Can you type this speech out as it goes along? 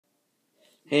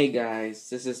Hey guys,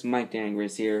 this is Mike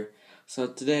Dangris here. So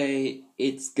today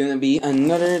it's gonna be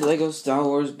another Lego Star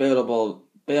Wars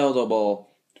buildable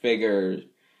figure,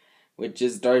 which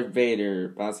is Darth Vader,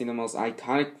 possibly the most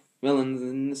iconic villains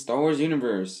in the Star Wars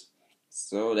universe.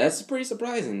 So that's pretty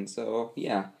surprising. So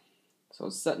yeah, so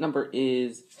set number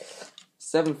is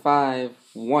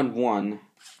 7511.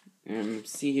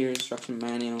 See here, instruction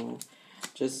manual.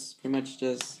 Just pretty much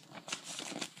just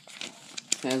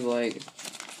has like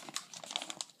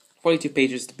 42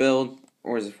 pages to build,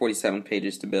 or is it 47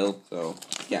 pages to build? So,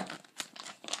 yeah.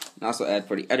 And also add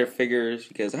for the other figures,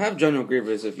 because I have General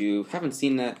Grievous. If you haven't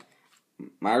seen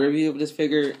my review of this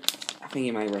figure, I think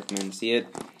you might recommend to see it.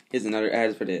 Here's another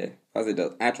ad for the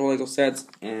actual Lego sets,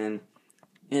 and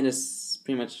it's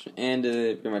pretty much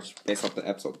based off the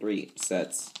episode 3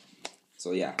 sets.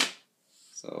 So, yeah.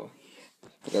 So,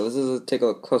 okay, let's take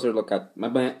a closer look at my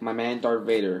man Darth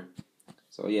Vader.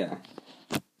 So, yeah.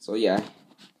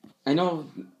 I know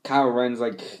Kyle Ren's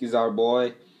like, he's our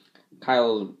boy.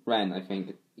 Kyle Ren, I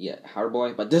think. Yeah, our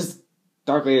boy. But this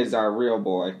Darth Vader is our real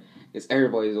boy. Because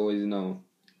everybody's always known.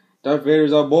 Darth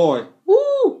Vader's our boy.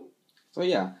 Woo! So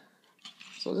yeah.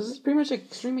 So this is pretty much an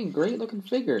extremely great looking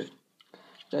figure.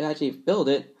 I actually built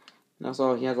it. And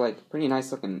also he has like pretty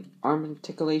nice looking arm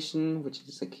articulation, which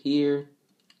is like here,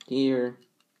 here,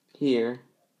 here.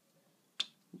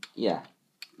 Yeah.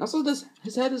 Also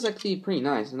his head is actually pretty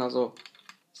nice, and also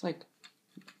it's like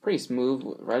pretty smooth,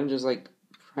 rather than just like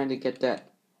trying to get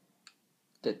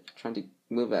trying to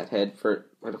move that head for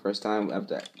the first time. We have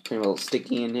that pretty little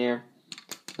sticky in here.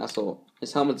 Also,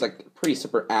 his helmet's like pretty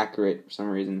super accurate for some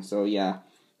reason. So yeah,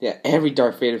 every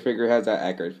Darth Vader figure has that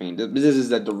accurate thing. This is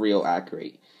the real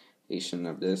accuratation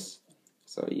of this.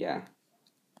 So yeah,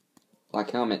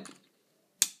 black helmet.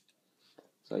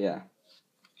 So yeah,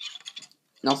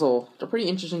 and also a pretty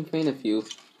interesting thing if you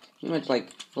pretty much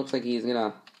like looks like he's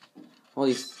gonna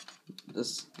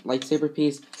this lightsaber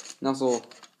piece, and also,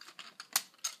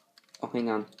 oh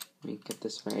hang on, let me get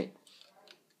this right.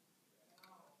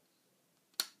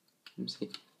 Let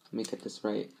me get this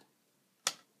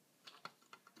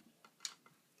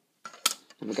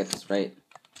right.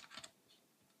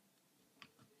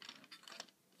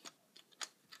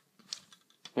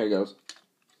 There he goes.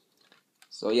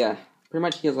 So yeah, pretty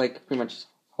much he is like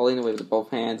holding it with both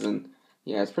hands, and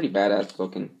yeah, it's pretty badass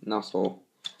looking. And also,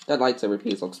 that lightsaber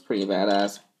piece looks pretty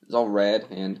badass. It's all red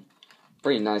and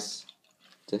pretty nice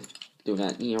to do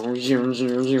that.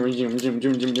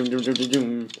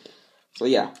 So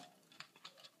yeah.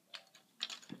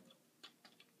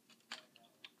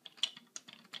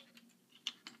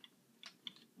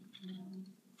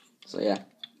 So yeah.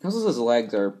 Also his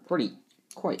legs are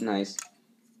quite nice.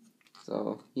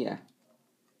 So yeah.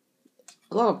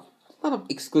 A lot of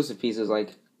exclusive pieces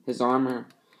like his armor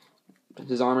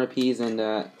piece, and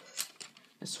a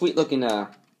sweet looking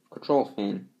control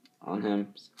fan on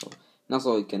him. So, and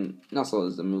also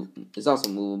it's also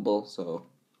movable. So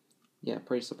yeah,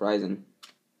 pretty surprising.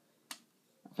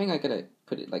 I think I gotta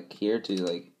put it like here to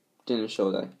like didn't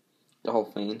show the whole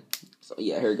thing. So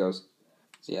yeah, here it goes.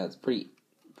 So yeah, it's pretty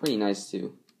nice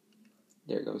too.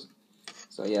 There it goes.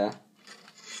 So yeah.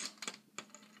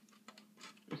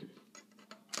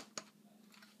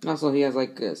 And also he has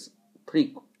like this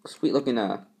pretty sweet looking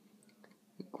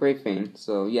gray thing.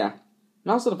 So yeah.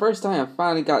 And also the first time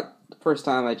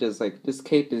I just like this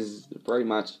cape is very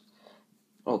much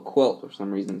quilt for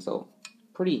some reason. So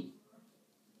it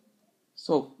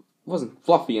wasn't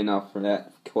fluffy enough for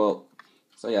that quilt.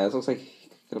 So yeah, it looks like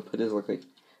I gotta put his I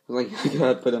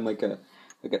gotta put him it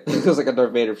looks like a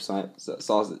Darth Vader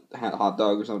sauce hot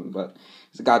dog or something, but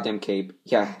it's a goddamn cape.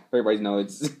 Yeah, everybody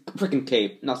knows it's a freaking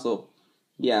cape. And also,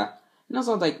 yeah, and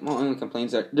also like my only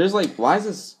complaints are there's like, why is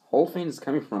this whole thing is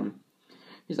coming from?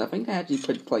 Because I think I actually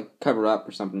put like cover up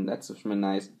or something. That's really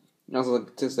nice. And also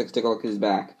just like take a look at his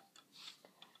back.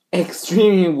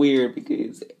 Extremely weird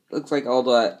because it looks like all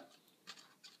those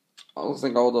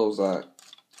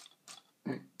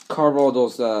carve all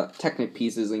those Technic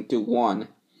pieces into one.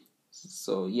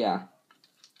 So yeah,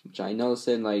 which I noticed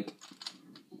in like,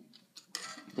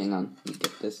 hang on, let me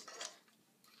get this.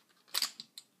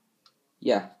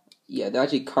 Yeah, they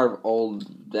actually carve all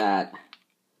that.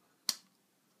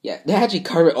 Yeah, they actually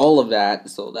carve all of that.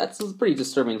 So that's pretty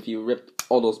disturbing if you rip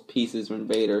all those pieces from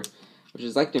Vader, which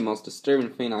is like the most disturbing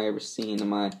thing I ever seen in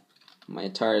my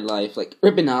entire life. Like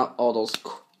ripping out all those,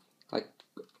 like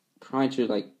trying to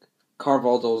like carve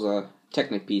all those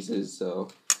Technic pieces. So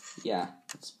yeah,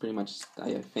 that's pretty much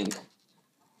I think.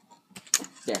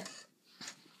 There.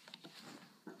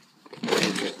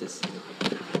 Get this.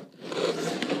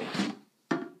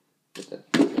 Get the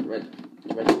red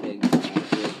pig.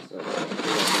 So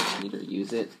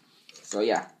use it. So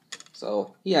yeah.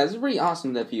 So yeah, it's pretty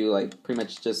awesome that if you like pretty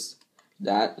much just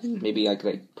that. Maybe I could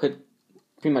like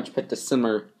pretty much put the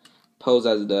similar pose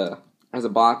as a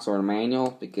box or a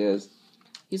manual, because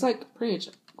he's like pretty much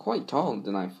quite tall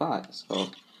than I thought. So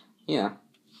yeah.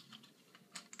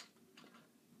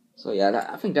 So yeah,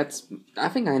 I think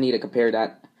I need to compare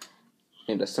that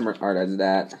maybe the similar art as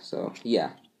that. So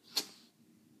yeah.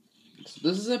 So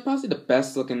this is probably the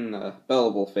best looking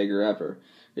Buildable figure ever.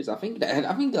 Because I think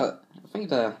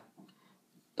the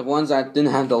ones that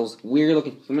didn't have those weird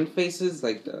looking human faces,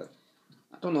 like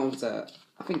I don't know if it's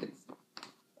I think it's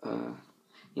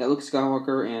Luke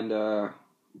Skywalker and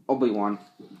Obi-Wan.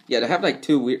 Yeah, they have like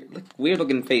two weird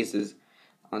looking faces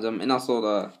on them, and also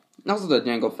the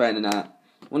Jango Fett and that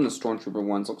one of the Stormtrooper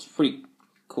ones looks pretty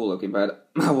cool looking, but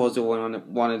I was the one that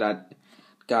wanted that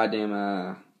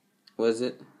goddamn what is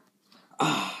it?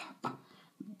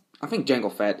 I think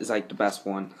Jango Fett is like the best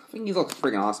one. I think he looks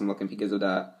freaking awesome looking because of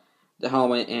the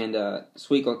helmet and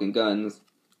sweet looking guns.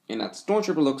 And that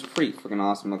Stormtrooper looks pretty freaking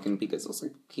awesome looking because it looks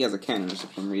like he has a cannon for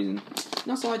some reason.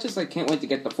 And also, I just like can't wait to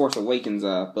get the Force Awakens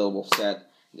Buildable set,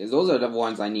 because those are the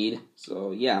ones I need.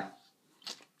 So yeah.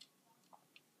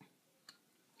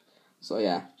 So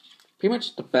yeah, pretty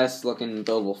much the best looking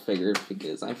Buildable figure,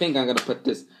 because I think I'm gonna put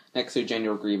this next to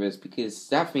General Grievous, because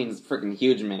that thing's freaking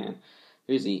huge, man.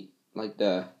 Here's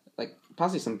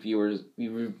possibly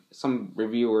some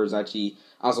reviewers actually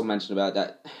also mentioned about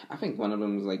that. I think one of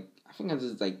them was like, I think this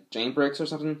is like Jane Bricks or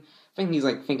something. I think he's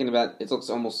like thinking about it looks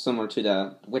almost similar to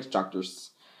the Witch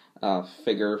Doctor's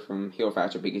figure from Hero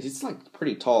Factor, because he's like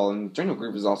pretty tall, and General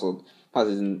Grievous is also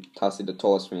possibly the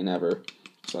tallest man ever.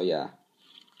 So yeah.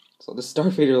 So this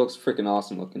Darth Vader looks freaking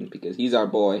awesome looking, because he's our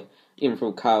boy. Even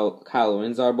though Kylo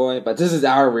Ren's our boy, but this is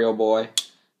our real boy.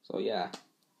 So yeah.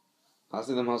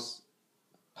 Possibly the most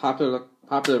popular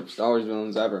Star Wars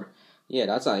villains ever. Yeah,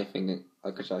 that's how I think.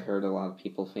 Which I heard a lot of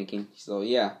people thinking. So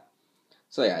yeah.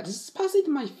 This is possibly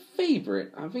my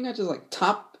favorite. I think I just like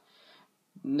top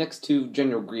next to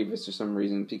General Grievous for some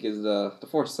reason, because the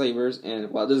Force Sabers and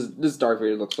this Darth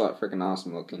Vader looks a lot freaking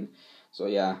awesome looking. So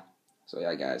yeah. So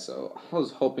yeah, guys. So I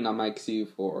was hoping I might see you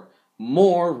for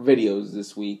more videos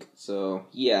this week. So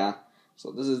yeah.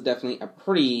 So this is definitely a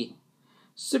pretty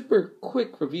super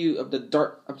quick review of the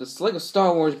Lego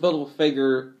Star Wars Buildable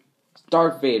figure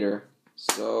Darth Vader.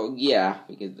 So yeah,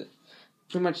 because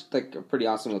pretty much like a pretty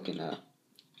awesome looking the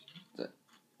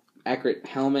accurate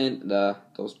helmet,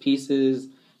 those pieces,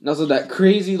 and also that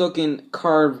crazy looking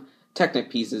carved Technic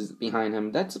pieces behind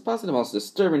him. That's possibly the most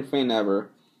disturbing thing ever.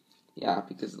 Yeah,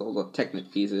 because of all the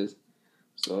Technic pieces.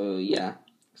 So yeah,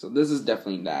 so this is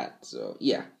definitely that. So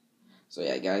yeah. So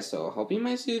yeah, guys, so hope you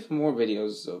might see you for more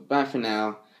videos. So bye for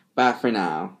now. Bye for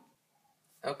now.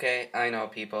 Okay, I know,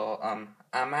 people.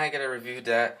 I might get a review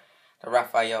the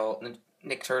Raphael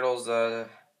Nick Turtles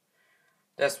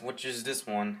which is this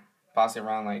one. Possibly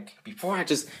around like before I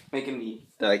just making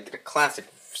the classic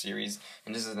series,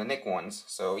 and this is the Nick ones.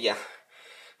 So yeah.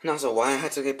 And also why I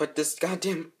had to put this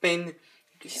goddamn thing.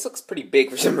 He looks pretty big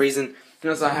for some reason. And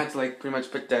also I had to like pretty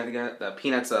much put the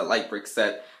Peanuts light brick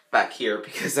set back here,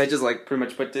 because I just like pretty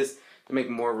much put this to make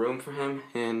more room for him,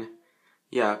 and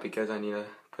yeah, because I need to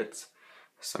put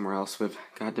somewhere else with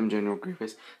goddamn General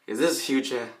Grievous, because this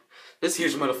huge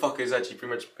motherfucker is actually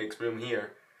pretty much makes room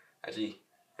here. Actually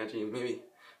maybe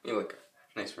like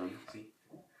a nice room. See,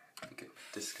 I could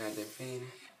put this goddamn thing.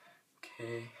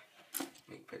 Okay,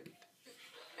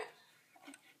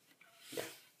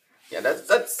 yeah,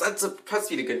 that's a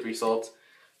pretty good result.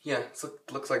 Yeah,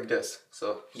 it looks like this.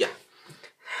 So yeah.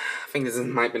 I think this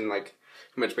might have been like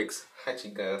pretty much makes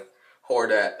actually the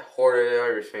hoard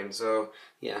everything. So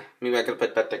yeah, maybe I could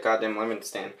put the goddamn lemon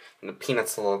stand and the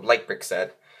Peanuts little light brick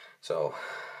set. So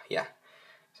yeah,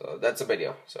 so that's a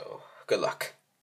video. So good luck.